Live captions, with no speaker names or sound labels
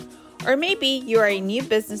Or maybe you are a new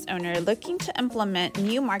business owner looking to implement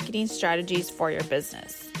new marketing strategies for your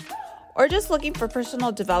business. Or just looking for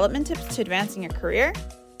personal development tips to advance in your career.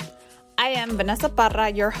 I am Vanessa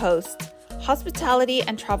Parra, your host, hospitality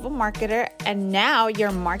and travel marketer, and now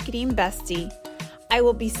your marketing bestie. I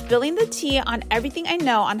will be spilling the tea on everything I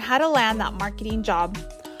know on how to land that marketing job.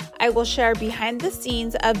 I will share behind the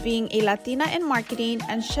scenes of being a Latina in marketing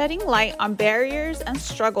and shedding light on barriers and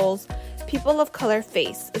struggles people of color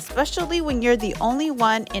face, especially when you're the only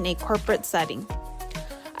one in a corporate setting.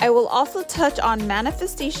 I will also touch on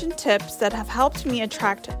manifestation tips that have helped me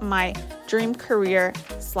attract my dream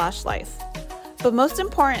career/life. But most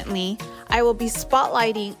importantly, I will be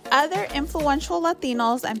spotlighting other influential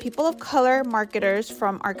Latinos and people of color marketers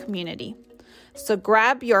from our community. So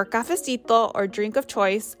grab your cafecito or drink of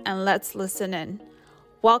choice and let's listen in.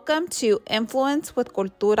 Welcome to Influence with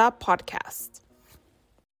Cultura podcast.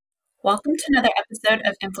 Welcome to another episode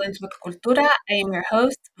of Influence with Cultura. I am your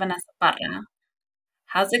host, Vanessa Parra.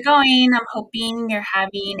 How's it going? I'm hoping you're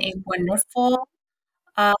having a wonderful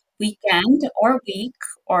weekend or week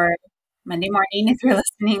or Monday morning if you're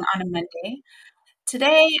listening on a Monday.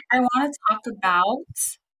 Today, I want to talk about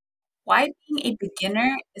why being a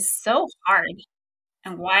beginner is so hard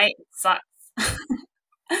and why it sucks.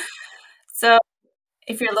 So,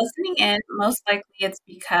 if you're listening in, most likely it's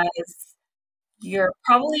because you're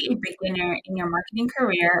probably a beginner in your marketing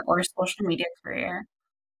career or social media career,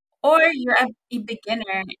 or you're a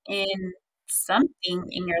beginner in something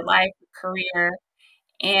in your life, career,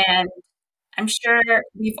 and I'm sure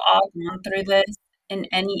we've all gone through this in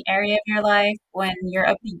any area of your life. When you're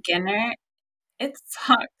a beginner, it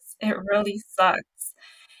sucks. It really sucks.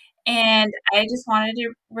 And I just wanted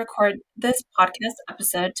to record this podcast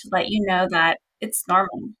episode to let you know that it's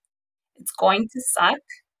normal. It's going to suck,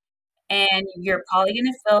 and you're probably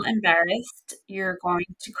going to feel embarrassed. You're going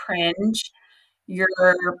to cringe. You're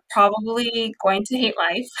probably going to hate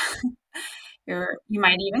life. You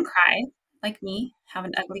might even cry, like me, have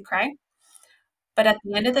an ugly cry. But at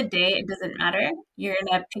the end of the day, it doesn't matter. You're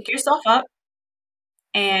going to pick yourself up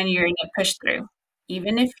and you're going to push through.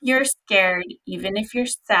 Even if you're scared, even if you're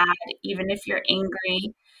sad, even if you're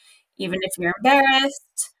angry, even if you're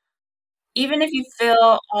embarrassed, even if you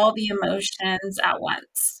feel all the emotions at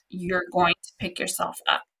once, you're going to pick yourself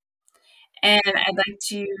up. And I'd like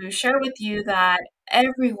to share with you that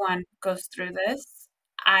everyone goes through this.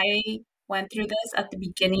 I went through this at the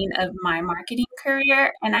beginning of my marketing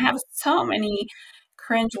career, and I have so many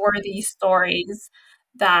cringeworthy stories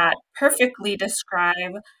that perfectly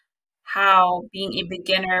describe how being a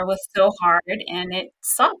beginner was so hard and it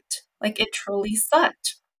sucked. Like it truly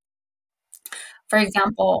sucked. For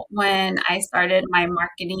example, when I started my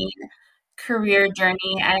marketing career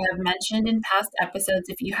journey, I have mentioned in past episodes,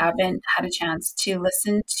 if you haven't had a chance to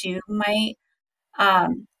listen to my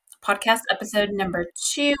podcast episode number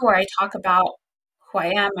 2, where I talk about who I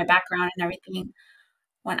am, my background, and everything.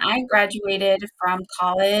 When I graduated from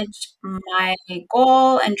college, my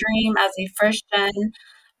goal and dream as a first-gen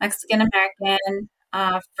Mexican American,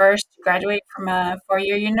 first to graduate from a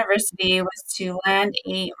 4-year university, was to land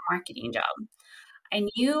a marketing job. I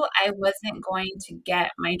knew I wasn't going to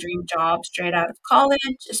get my dream job straight out of college,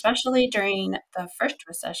 especially during the first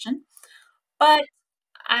recession, but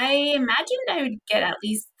I imagined I would get at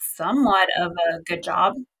least somewhat of a good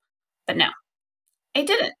job, but no, I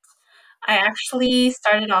didn't. I actually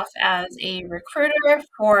started off as a recruiter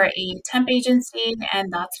for a temp agency, and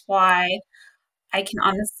that's why I can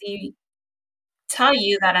honestly tell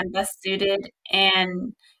you that I'm best suited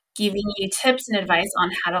and giving you tips and advice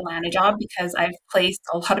on how to land a job because I've placed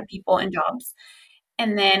a lot of people in jobs.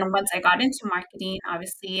 And then once I got into marketing,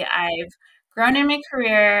 obviously I've grown in my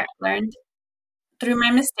career, learned through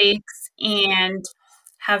my mistakes, and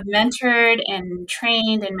have mentored and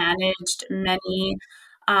trained and managed many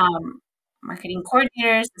marketing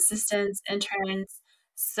coordinators, assistants, interns.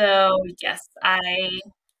 So, yes, I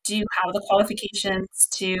do have the qualifications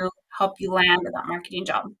to help you land that marketing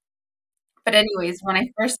job. But, anyways, when I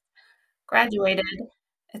first graduated,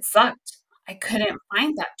 it sucked. I couldn't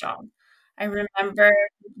find that job. I remember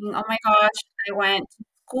thinking, oh my gosh, I went to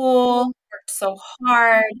school, worked so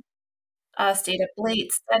hard, stayed up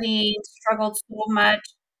late, studied, struggled so much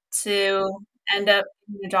to end up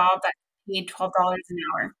in a job that paid $12 an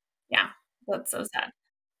hour. Yeah, that's so sad.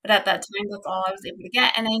 But at that time, that's all I was able to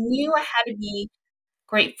get. And I knew I had to be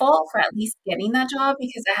grateful for at least getting that job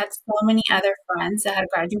because I had so many other friends that had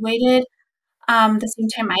graduated the same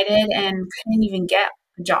time I did and couldn't even get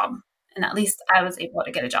a job. And at least I was able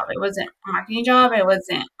to get a job. It wasn't a marketing job. It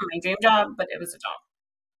wasn't my dream job, but it was a job.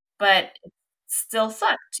 But it still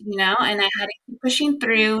sucked, and I had to keep pushing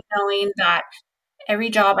through knowing that every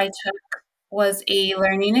job I took was a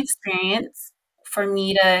learning experience for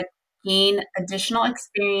me to gain additional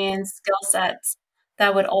experience, skill sets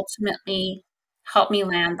that would ultimately help me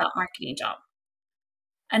land that marketing job.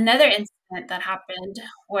 Another incident that happened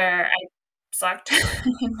where I sucked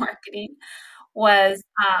in marketing was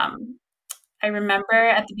I remember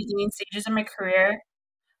at the beginning stages of my career,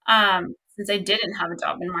 since I didn't have a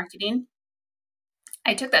job in marketing,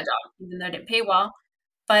 I took that job even though it didn't pay well,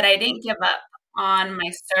 but I didn't give up on my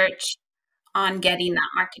search on getting that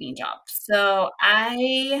marketing job. So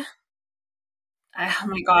oh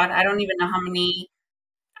my God, I don't even know how many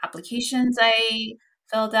applications I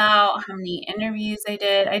filled out, how many interviews I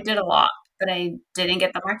did. I did a lot, but I didn't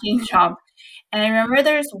get the marketing job. And I remember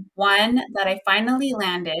there's one that I finally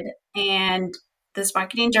landed, and this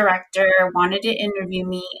marketing director wanted to interview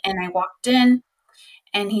me, and I walked in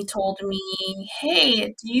and he told me, "Hey,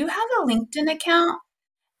 do you have a LinkedIn account?"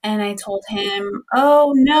 And I told him,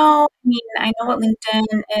 "Oh, no. I mean, I know what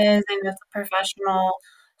LinkedIn is. I know it's a professional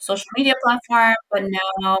social media platform, but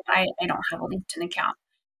no, I don't have a LinkedIn account."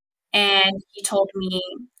 And he told me,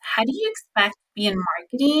 "How do you expect to be in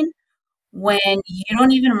marketing when you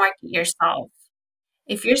don't even market yourself?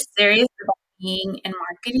 If you're serious about being in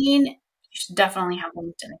marketing, you should definitely have a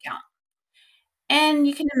LinkedIn account." And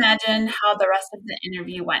you can imagine how the rest of the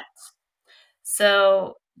interview went.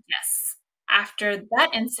 So, yes, after that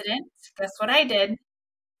incident, guess what I did?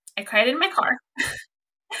 I cried in my car,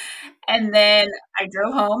 and then I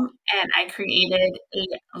drove home and I created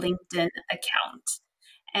a LinkedIn account.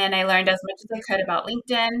 And I learned as much as I could about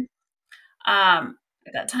LinkedIn.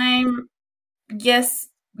 At that time, yes,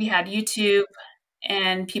 we had YouTube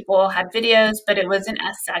and people had videos, but it wasn't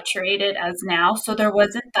as saturated as now. So there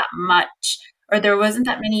wasn't that much, or there wasn't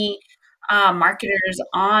that many marketers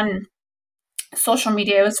on social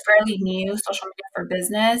media. It was fairly new, social media for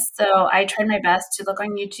business. So I tried my best to look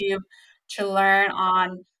on YouTube to learn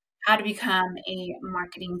on how to become a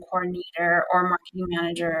marketing coordinator or marketing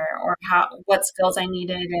manager, or what skills I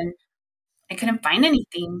needed, and I couldn't find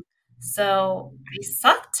anything. So I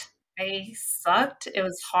sucked. I sucked. It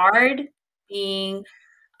was hard being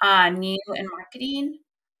new in marketing.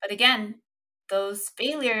 But again, those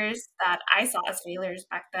failures that I saw as failures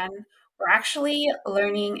back then were actually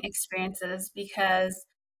learning experiences, because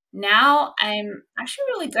now I'm actually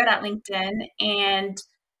really good at LinkedIn, and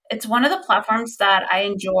it's one of the platforms that I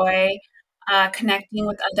enjoy connecting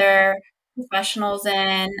with other professionals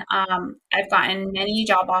in. I've gotten many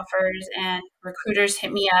job offers, and recruiters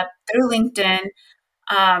hit me up through LinkedIn,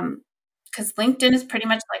 because LinkedIn is pretty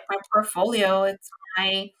much like my portfolio. It's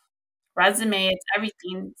my resume, it's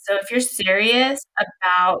everything. So if you're serious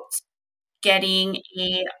about getting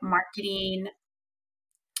a marketing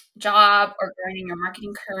job or growing your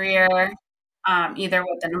marketing career, either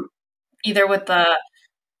with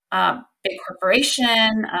a big corporation,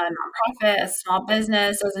 a nonprofit, a small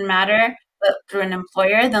business, doesn't matter, but through an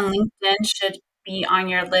employer, then LinkedIn should be on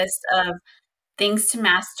your list of things to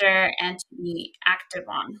master and to be active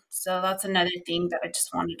on. So that's another thing that I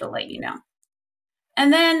just wanted to let you know.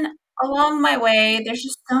 And then along my way, there's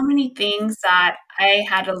just so many things that I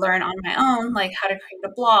had to learn on my own, like how to create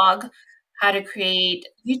a blog, how to create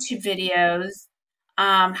YouTube videos,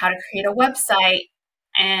 how to create a website,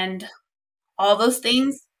 and all those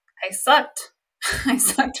things. I sucked. I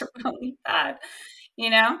sucked really bad.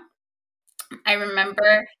 You know, I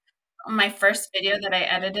remember my first video that I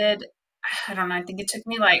edited, I don't know, I think it took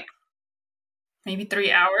me like maybe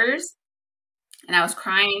 3 hours, and I was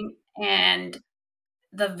crying, and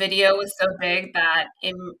the video was so big that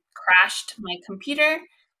it crashed my computer,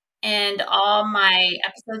 and all my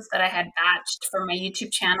episodes that I had batched for my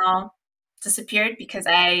YouTube channel disappeared because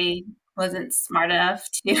I wasn't smart enough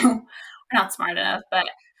to, or not smart enough, but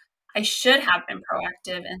I should have been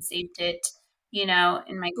proactive and saved it, in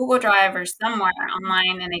my Google Drive or somewhere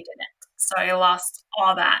online, and I didn't. So I lost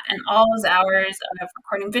all that, and all those hours of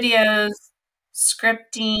recording videos,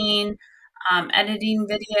 scripting, editing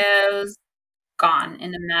videos, gone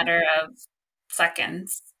in a matter of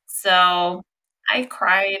seconds. So I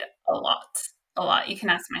cried a lot, a lot. You can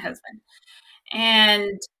ask my husband.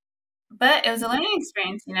 And, but it was a learning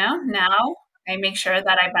experience, Now I make sure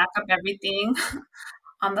that I back up everything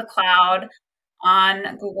on the cloud, on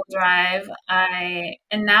Google Drive.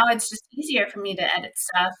 And now it's just easier for me to edit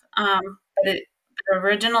stuff. But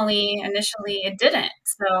initially, it didn't.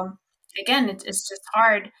 So again, it's just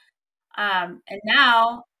hard. And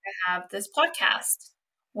now I have this podcast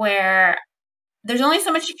where there's only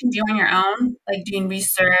so much you can do on your own, like doing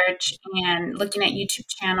research and looking at YouTube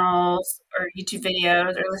channels or YouTube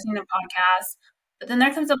videos or listening to podcasts. But then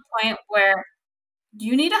there comes a point where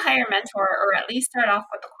you need to hire a mentor or at least start off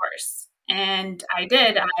with a course. And I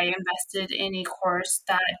did. I invested in a course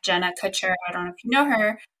that Jenna Kutcher, I don't know if you know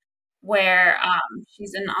her, where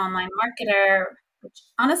she's an online marketer. Which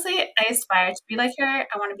honestly, I aspire to be like her.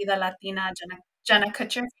 I want to be the Latina Jenna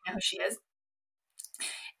Kutcher, if you know who she is.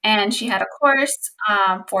 And she had a course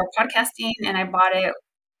for podcasting, and I bought it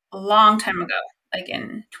a long time ago, like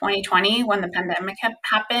in 2020 when the pandemic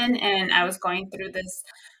happened, and I was going through this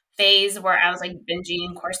phase where I was like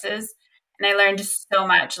binging courses. And I learned so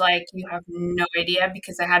much, like you have no idea,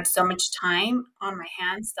 because I had so much time on my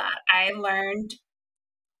hands that I learned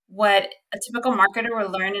what a typical marketer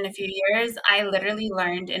would learn in a few years. I literally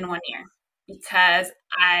learned in 1 year because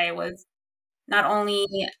I was not only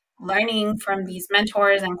learning from these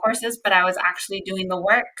mentors and courses, but I was actually doing the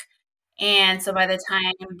work. And so by the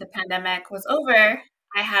time the pandemic was over,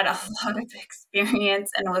 I had a lot of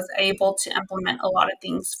experience and was able to implement a lot of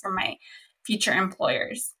things for my future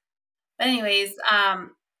employers. But anyways,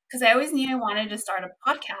 because I always knew I wanted to start a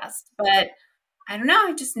podcast, but I don't know,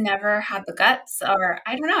 I just never had the guts, or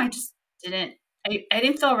I don't know, I just didn't. I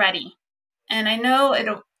didn't feel ready, and I know it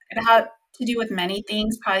had to do with many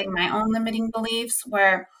things, probably my own limiting beliefs.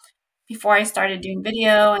 Where before I started doing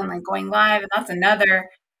video and like going live, and that's another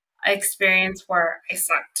experience where I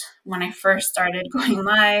sucked when I first started going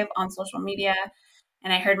live on social media,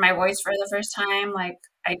 and I heard my voice for the first time. Like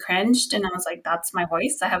I cringed, and I was like, "That's my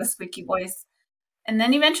voice. I have a squeaky voice." And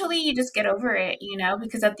then eventually you just get over it,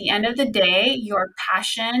 because at the end of the day, your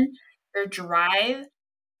passion, your drive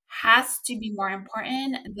has to be more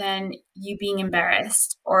important than you being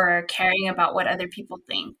embarrassed or caring about what other people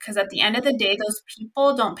think. Because at the end of the day, those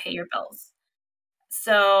people don't pay your bills.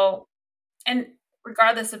 So, and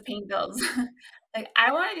regardless of paying bills, like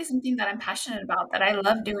I want to do something that I'm passionate about, that I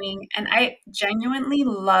love doing. And I genuinely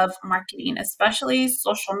love marketing, especially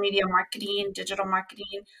social media marketing, digital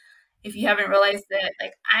marketing. If you haven't realized it,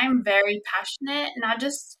 like I'm very passionate, not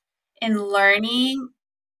just in learning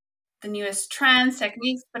the newest trends,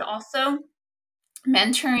 techniques, but also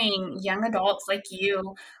mentoring young adults like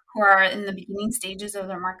you who are in the beginning stages of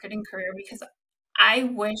their marketing career, because I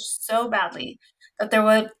wish so badly that there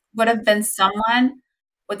would have been someone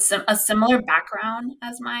with a similar background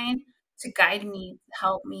as mine to guide me,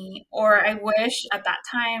 help me, or I wish at that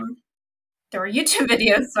time there were YouTube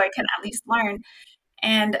videos so I can at least learn.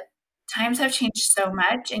 And times have changed so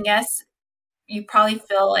much. And yes, you probably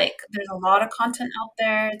feel like there's a lot of content out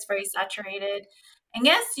there. It's very saturated. And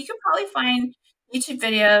yes, you could probably find YouTube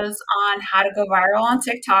videos on how to go viral on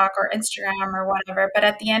TikTok or Instagram or whatever. But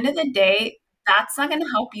at the end of the day, that's not going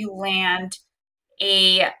to help you land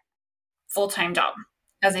a full time job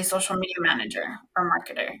as a social media manager or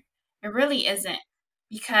marketer. It really isn't,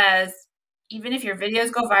 because even if your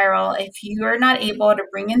videos go viral, if you are not able to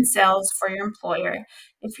bring in sales for your employer,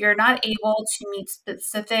 if you're not able to meet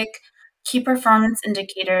specific key performance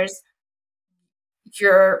indicators,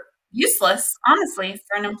 you're useless, honestly,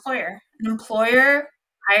 for an employer. An employer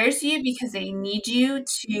hires you because they need you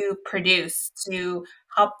to produce, to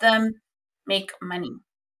help them make money.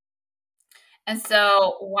 And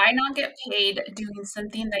so, why not get paid doing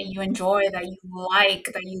something that you enjoy, that you like,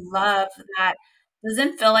 that you love, that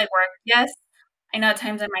doesn't feel like work? Yes, I know at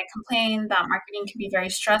times I might complain that marketing can be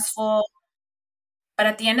very stressful, but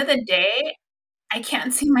at the end of the day, I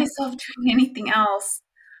can't see myself doing anything else.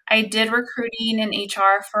 I did recruiting in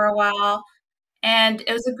HR for a while, and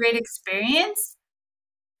it was a great experience,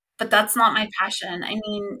 but that's not my passion. I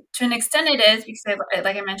mean, to an extent it is, because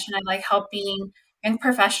like I mentioned, I like helping young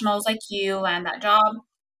professionals like you land that job,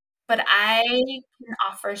 but I can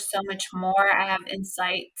offer so much more. I have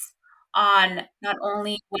insights on not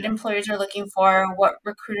only what employers are looking for, what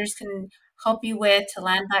recruiters can help you with to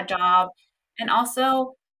land that job, and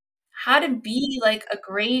also how to be like a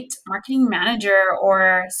great marketing manager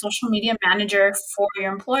or social media manager for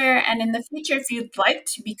your employer. And in the future, if you'd like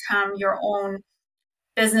to become your own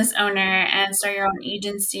business owner and start your own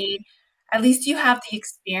agency, at least you have the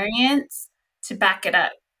experience to back it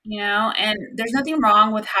up, And there's nothing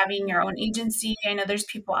wrong with having your own agency. I know there's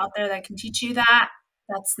people out there that can teach you that.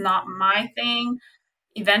 That's not my thing.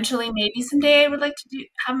 Eventually, maybe someday I would like to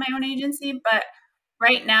have my own agency, but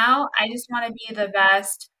right now, I just want to be the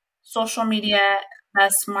best social media,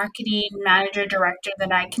 best marketing manager, director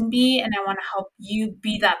that I can be, and I want to help you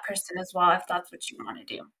be that person as well if that's what you want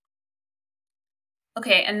to do.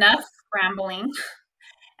 Okay, enough rambling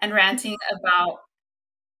and ranting about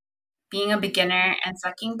being a beginner and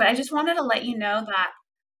sucking, but I just wanted to let you know that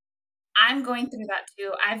I'm going through that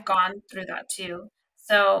too. I've gone through that too.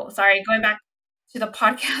 So, sorry, going back to the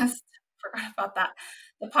podcast, forgot about that.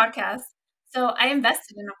 The podcast. So, I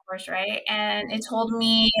invested in a course, right? And it told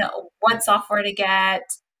me what software to get,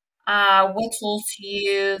 what tools to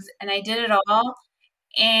use, and I did it all.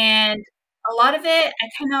 And a lot of it I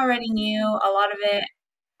kind of already knew, a lot of it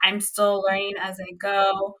I'm still learning as I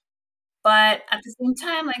go. But at the same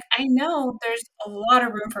time, like I know there's a lot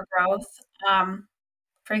of room for growth. Um,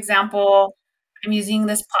 for example, I'm using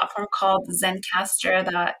this platform called Zencaster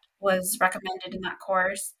that was recommended in that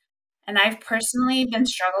course. And I've personally been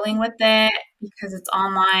struggling with it because it's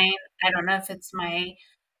online. I don't know if it's my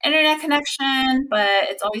internet connection, but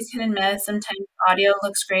it's always hit and miss. Sometimes audio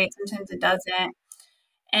looks great, sometimes it doesn't.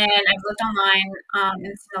 And I've looked online and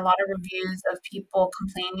seen a lot of reviews of people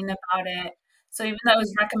complaining about it. So even though it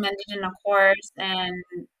was recommended in a course and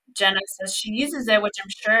Jenna says she uses it, which I'm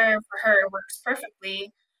sure for her it works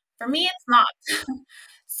perfectly, for me it's not.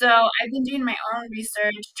 So I've been doing my own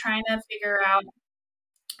research, trying to figure out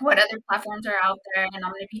what other platforms are out there, and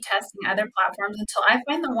I'm going to be testing other platforms until I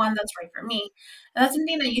find the one that's right for me. And that's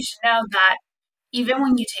something that you should know that even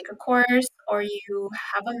when you take a course or you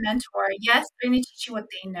have a mentor, yes, they're going to teach you what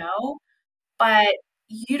they know, but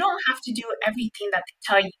you don't have to do everything that they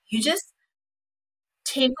tell you. You just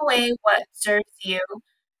take away what serves you,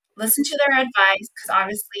 listen to their advice, because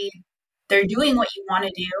obviously they're doing what you want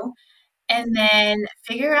to do, and then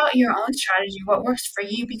figure out your own strategy, what works for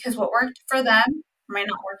you, because what worked for them might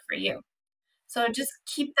not work for you. So just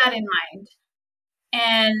keep that in mind.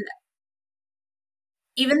 And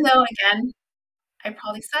even though, again, I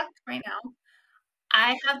probably suck right now,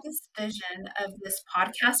 I have this vision of this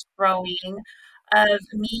podcast growing, of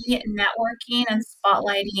me networking and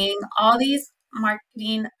spotlighting all these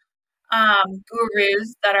marketing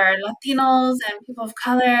gurus that are Latinos and people of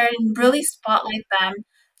color and really spotlight them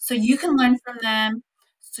so you can learn from them,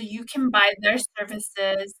 so you can buy their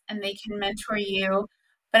services and they can mentor you.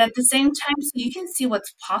 But at the same time, so you can see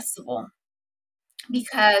what's possible.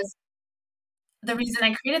 Because the reason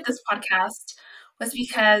I created this podcast was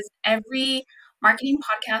because every marketing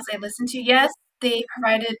podcast I listened to, yes, they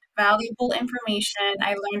provided valuable information.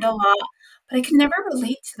 I learned a lot, but I could never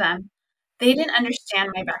relate to them. They didn't understand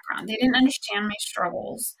my background, they didn't understand my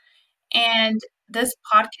struggles. And this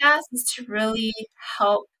podcast is to really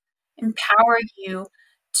help empower you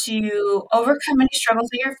to overcome any struggles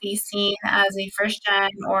that you're facing as a first gen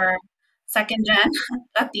or second gen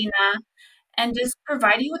Latina, and just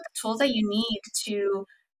provide you with the tools that you need to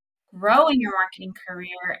grow in your marketing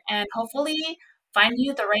career and hopefully find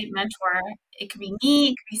you the right mentor. It could be me,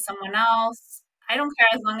 it could be someone else. I don't care,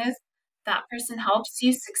 as long as that person helps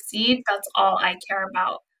you succeed. That's all I care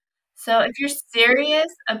about. So if you're serious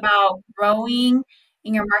about growing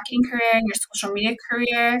in your marketing career and your social media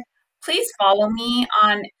career, please follow me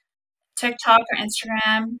on TikTok or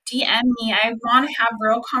Instagram. DM me. I want to have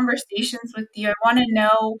real conversations with you. I want to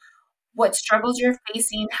know what struggles you're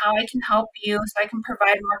facing, how I can help you so I can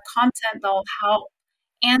provide more content that will help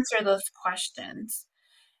answer those questions.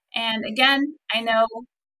 And again, I know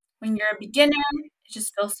when you're a beginner, it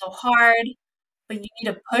just feels so hard, but you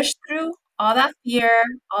need to push through all that fear,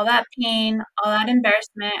 all that pain, all that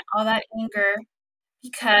embarrassment, all that anger,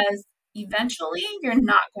 because eventually you're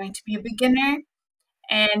not going to be a beginner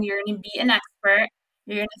and you're going to be an expert.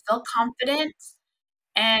 You're going to feel confident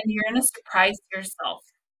and you're going to surprise yourself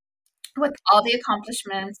with all the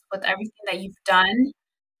accomplishments, with everything that you've done,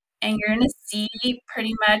 and you're going to see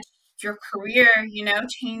pretty much your career,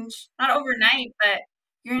 change not overnight, but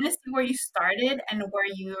you're going to see where you started and where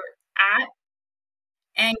you're at,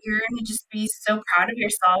 and you're going to just be so proud of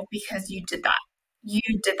yourself because you did that. You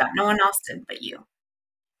did that. No one else did but you.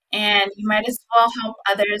 And you might as well help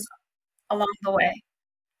others along the way.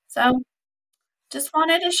 So, just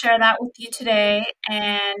wanted to share that with you today.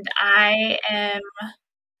 And I am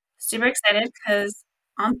super excited because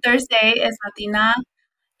on Thursday is Latina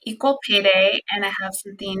Equal Pay Day, and I have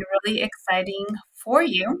something really exciting for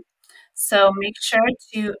you. So make sure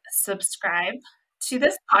to subscribe to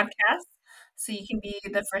this podcast so you can be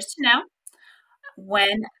the first to know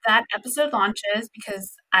when that episode launches,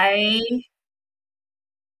 because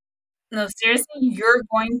no, seriously, you're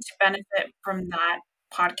going to benefit from that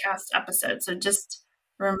podcast episode. So just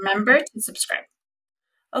remember to subscribe.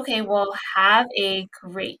 Okay, well, have a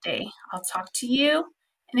great day. I'll talk to you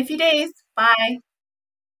in a few days. Bye.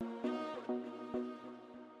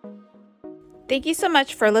 Thank you so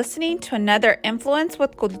much for listening to another Influence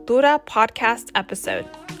with Cultura podcast episode.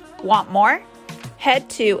 Want more? Head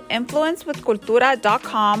to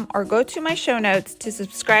influencewithcultura.com or go to my show notes to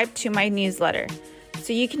subscribe to my newsletter.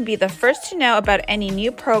 so you can be the first to know about any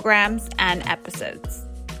new programs and episodes.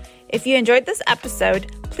 If you enjoyed this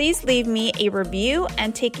episode, please leave me a review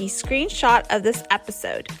and take a screenshot of this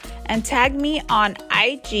episode and tag me on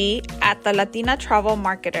IG at the Latina Travel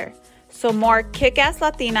Marketer so more kick-ass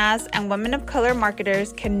Latinas and women of color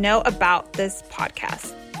marketers can know about this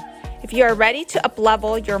podcast. If you are ready to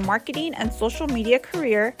up-level your marketing and social media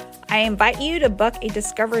career, I invite you to book a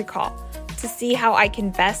discovery call to see how I can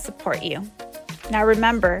best support you. Now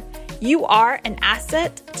remember, you are an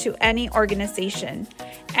asset to any organization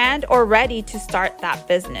and or ready to start that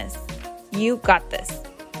business. You got this.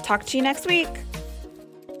 Talk to you next week.